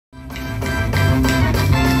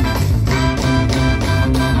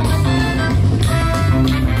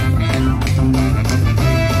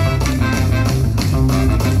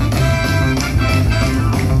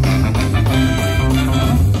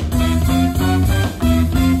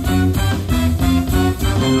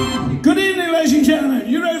gentlemen,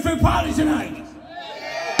 you ready for a party tonight?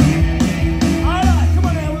 All right, come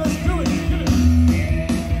on now, let's do it.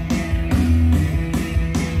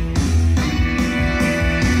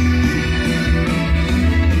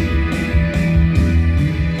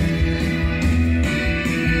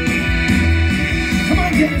 Come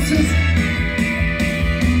on, dancers.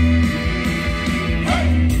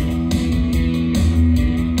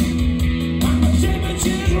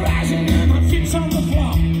 On the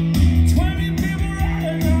floor, 20 people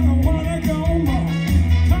riding, I don't wanna go more.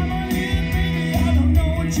 Come on in, baby, I don't know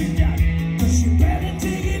what you got, 'cause you better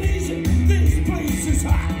take it easy, this place is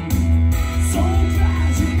hot. So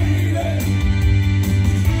glad you made it,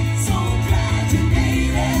 so glad you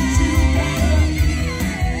made it. You better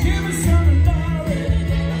give us some love,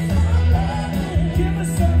 give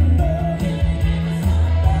us some love,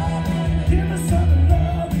 give us some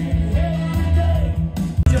love every day.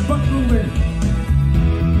 Your butt moving.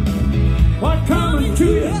 What coming to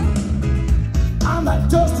you on that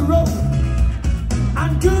dusty road?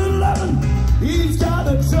 I'm good loving, he's got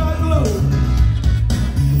a truckload.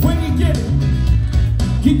 When you get it,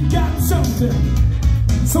 you got something.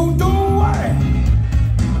 So don't worry,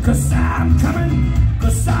 'cause I'm coming,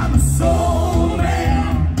 'cause I'm a soul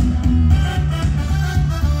man.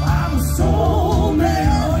 I'm a soul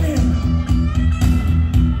man, yeah.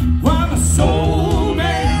 I'm a soul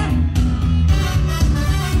man.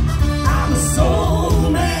 Soul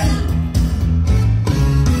man,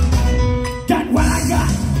 got what I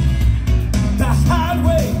got, the hard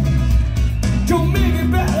way, don't make it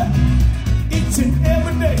better, each and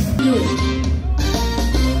every day.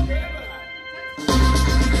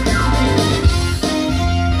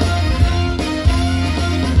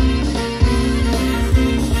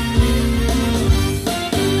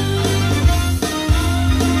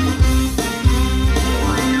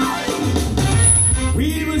 We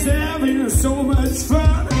was having so much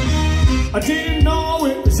fun, I didn't know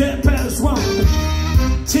it was at past 1.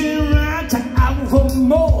 Till right to hour for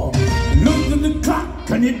more, looked at the clock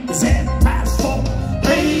and it was at past 4.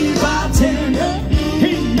 Hey bartender,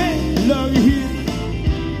 he may love you.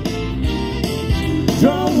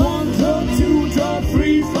 Draw 1, draw 2, draw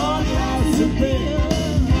 3, 4 glass of beer.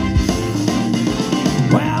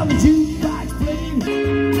 Well, the jukebox played.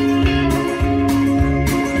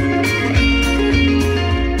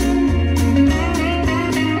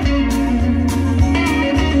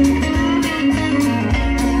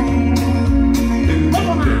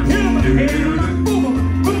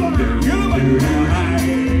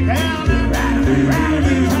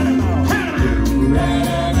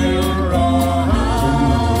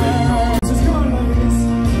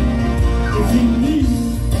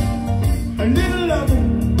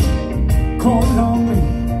 Call on me,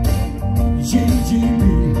 JGB.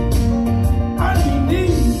 I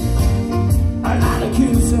need a lot of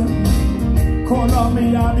kissing. Call on me,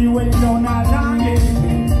 I'll be waiting on that long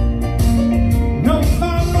evening. No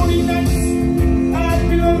lonely nights, I'll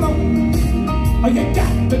be alone. All you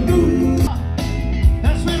got to do.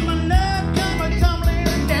 That's when my love comes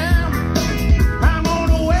tumbling down. I'm on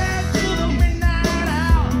the way to the midnight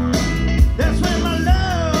hour. That's when my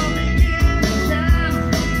love begins to shine.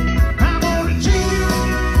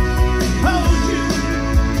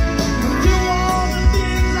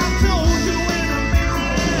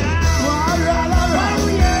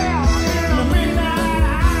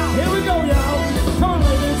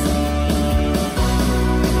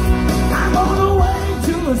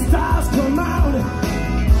 The stars come out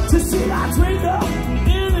to see that twinkle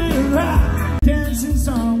in your eye. Dancing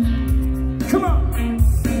song, come on,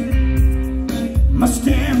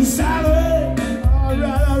 Mustang salad. All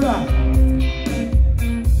right.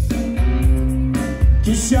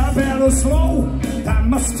 Get your pedal slow, that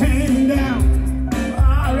Mustang down.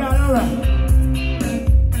 All right.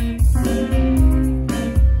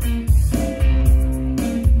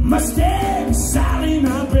 Mustang salad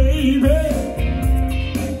now, baby.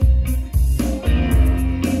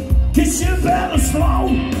 Get your pedal slow,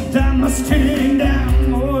 that Mustang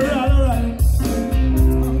down. All right.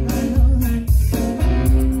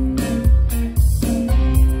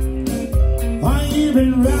 Why you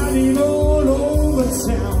been riding all over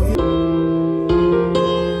town?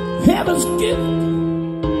 Heaven's gift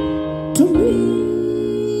to me.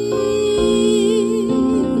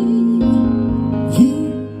 You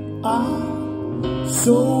are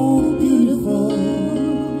so beautiful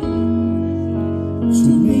to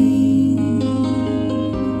me.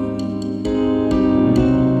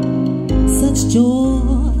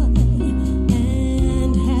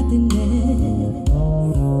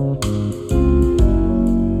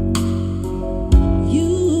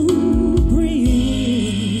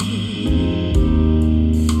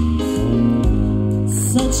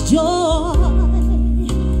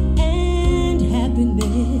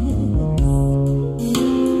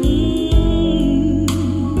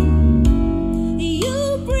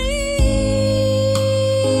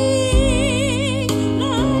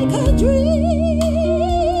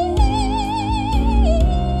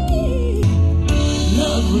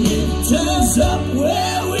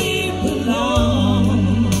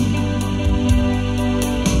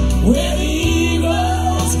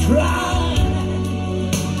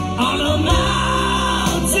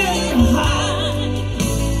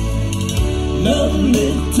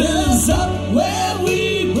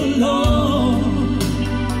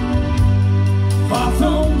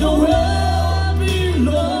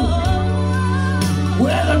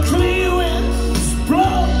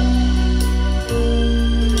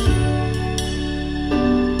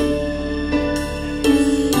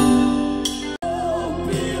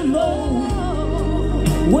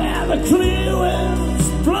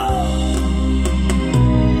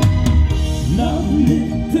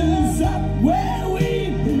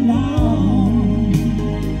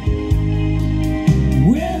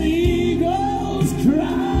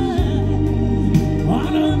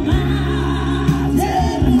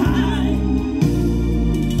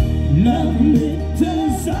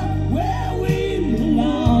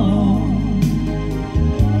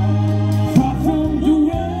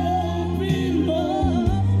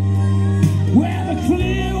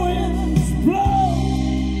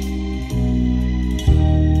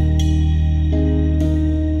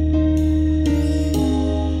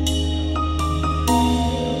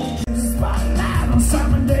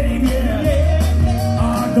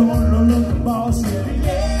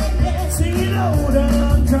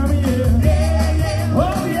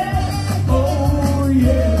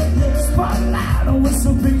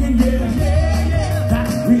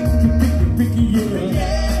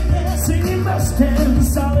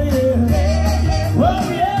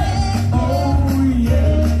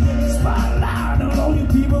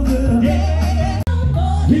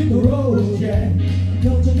 hit the road, Jack.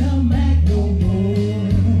 Don't you come back no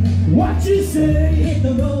more. What you say? Hit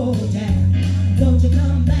the road, Jack. Don't you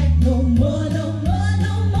come back no more, no more,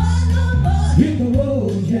 no more, no more. Hit the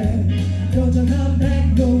road, Jack. Don't you come back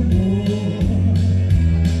no more.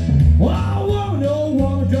 Oh, woman, oh,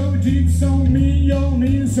 woman, drove a jeep on me, your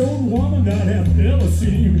meanest old woman that I've ever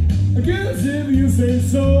seen. I guess if you say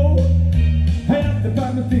so, I have to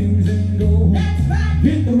pack my things and go. That's right.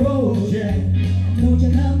 Hit the road, Jack. Don't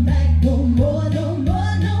you come back no more, no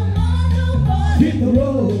more, no more, no more. Hit the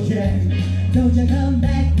road, Jack. Don't you come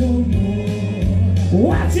back no more.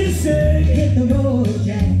 What you say? Hit the road,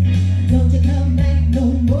 Jack. Don't you come back no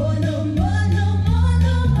more, no more, no more,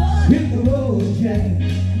 no more. Hit the road, Jack.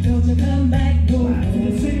 Don't you come back no more. Back to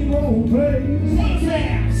the same old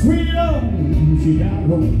place. Sweet home,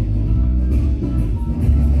 Chicago.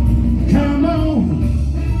 Come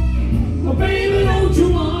on, oh, baby, don't you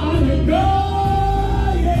wanna go?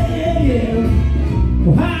 Yeah, yeah, yeah.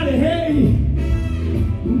 Oh, howdy, hey,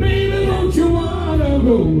 baby, don't you wanna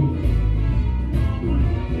go?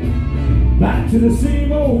 Back to the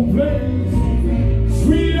same old place,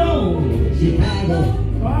 sweet old Chicago.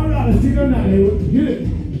 All right, let's take it now, hit it.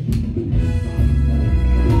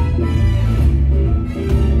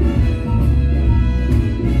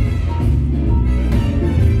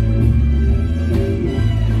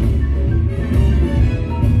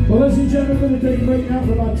 Well, ladies and gentlemen, we're going to take a break now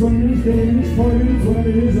for about 20 minutes, 30 minutes, 40 minutes, whatever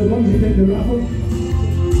it is, as long as you take the raffle.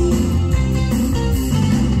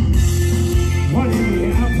 What do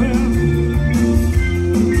you happen?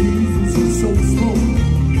 Jesus is so slow.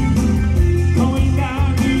 Going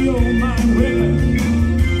down the old mine river,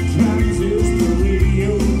 transistor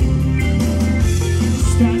radio.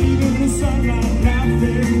 Standing in the sunlight,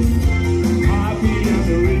 laughing, happy at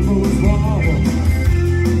the rainbow's wall.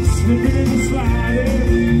 Slipping and sliding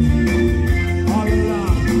all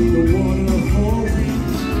along the waterfall.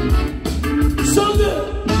 So good,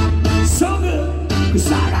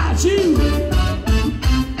 'cause I got you.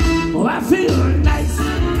 Oh, I feel nice,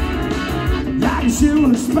 like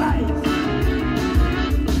sugar spice.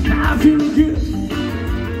 I feel good,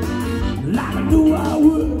 like I knew I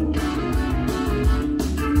would.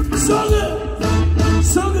 So good,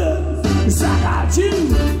 'cause I got you.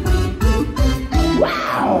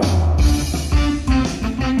 Wow!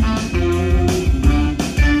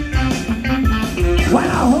 When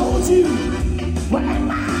I hold you, when I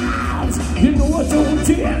miles, you know I don't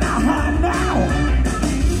tear now.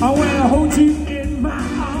 And when I hold you in my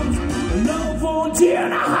arms, love won't tear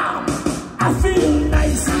now. I feel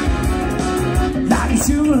nice, like a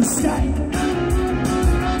sugar sky.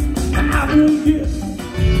 I feel good.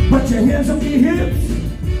 Put your hands on your hips,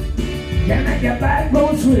 and make your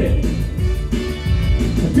backbone switch.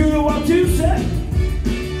 Do what you say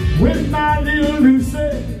with my little Lucy.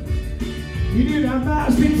 You need a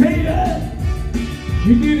mashed potato,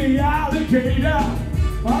 you need a alligator.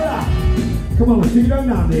 All right, come on, let's take it up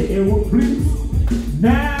now. The airwalk blues.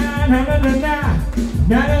 Na na na na na,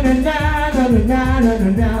 na na na na na na na na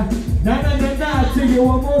na na na na. Take it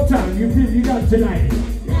one more time. You feel you got it tonight.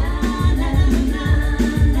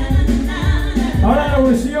 All right, I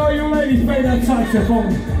want to see all you ladies play that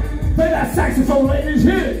saxophone. Play that saxophone, ladies.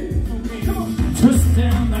 Hit it. Come on.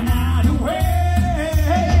 Twisting the night away,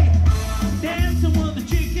 dancing with the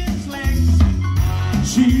chicken's legs.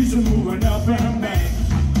 She's moving up and back.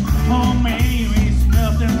 Oh man, it's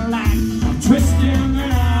nothing like twisting the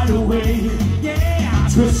night away. Yeah,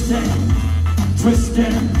 twisting.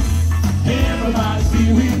 Everybody's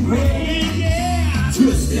feeling great. Yeah,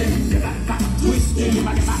 twisting the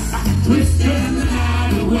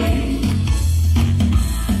night away.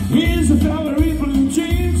 Here's a fella in blue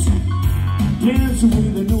jeans, dancing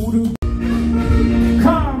with a noodle.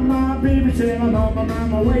 Come on, baby, tell I'm on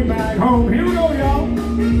my way back home. Here we go, y'all.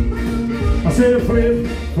 I said flip,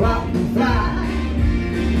 flop, and fly.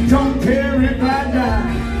 Don't care if I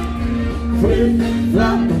die. Flip,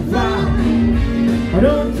 flop, and fly. I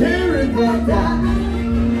don't care if I die.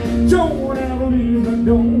 Don't ever leave and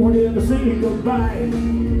don't ever say goodbye.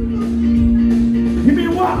 Give me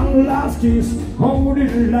one last kiss, hold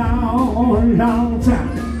it a long, long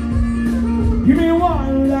time. Give me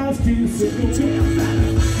one last kiss, shake your tail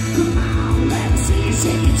feather. Come on, let me see you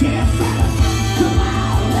shake your tail feather. Come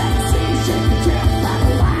on, let me see you shake your tail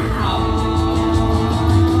feather. Wow.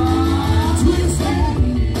 Twist it,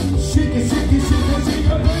 shake it, shake it, shake it, shake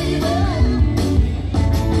it, baby.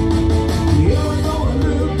 Here we go, a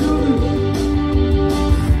little good.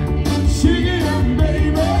 Shake it up,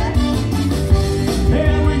 baby.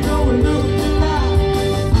 Here we go, a little good.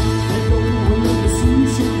 Let me see you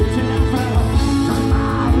shake your tail feather. Come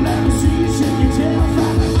on, let me see you shake your tail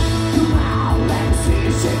feather.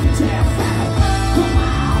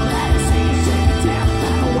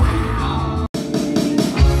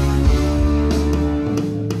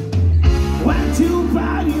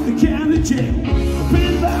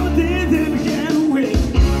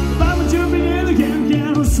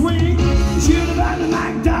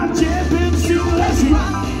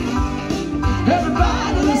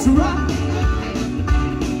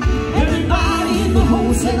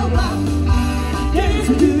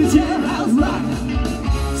 the jailhouse rock.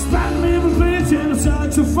 Spot me with plates and a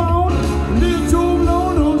saxophone. A little tune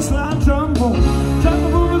on a slide trombone. Drop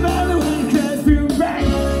up on the valley when the cats feel back.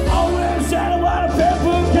 Always shadow water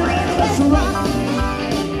pepper can. Let's rock.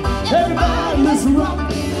 Everybody, let's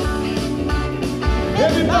rock.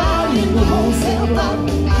 Everybody in the wholesale rock.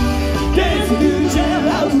 Dancing to the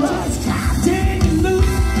jailhouse rock. Taking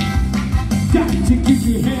loose. Got to keep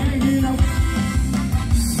you hanging out.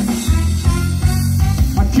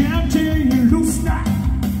 I can't tear you loose now.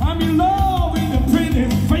 I'm in love with a pretty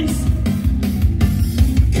face.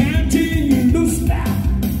 Can't tear you loose now.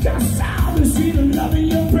 Just how the sweet and loving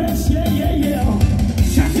your breath. Yeah, yeah, yeah.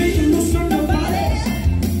 Can't tear you loose from nobody.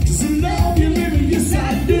 Just the love you living, yes I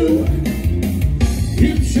do.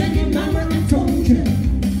 Keep shaking, mama, I told you.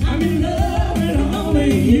 I'm in love with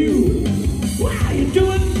only you. What are you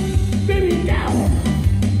doing, baby, now?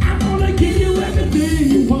 I'm gonna give you everything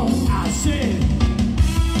you want. I said,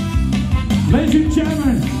 ladies and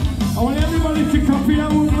gentlemen, I want everybody to copy our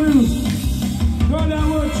blues. Go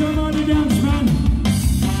downward, show me the dance, man.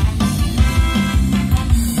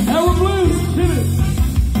 Our blues, hit it.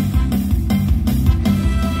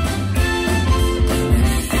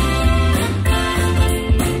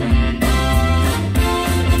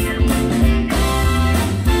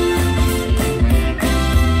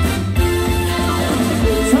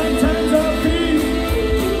 Sometimes I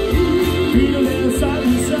feel a little side to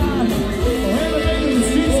side. Everything in the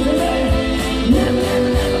streets today. Never, never,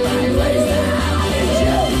 never, my place now. I need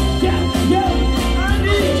you. Yeah, yeah, I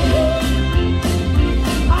need you.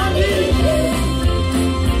 I need you.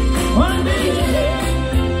 I need you.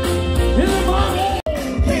 In the morning,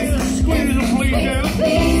 here's a squeeze of sleep, girl.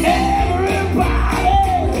 Everybody.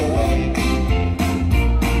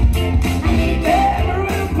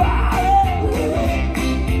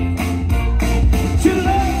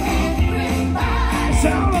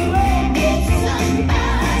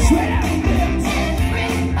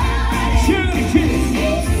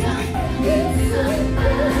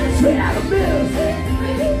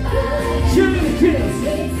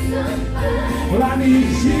 Well, I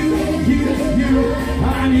need you,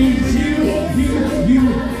 I need you,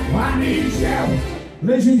 I need you.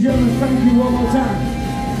 Ladies and gentlemen, thank you one more time.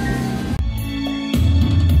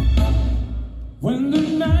 When the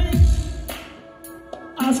night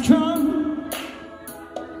has come,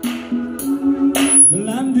 the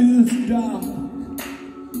land is dark,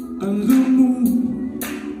 and the moon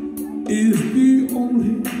is the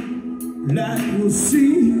only light we'll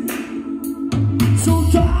see.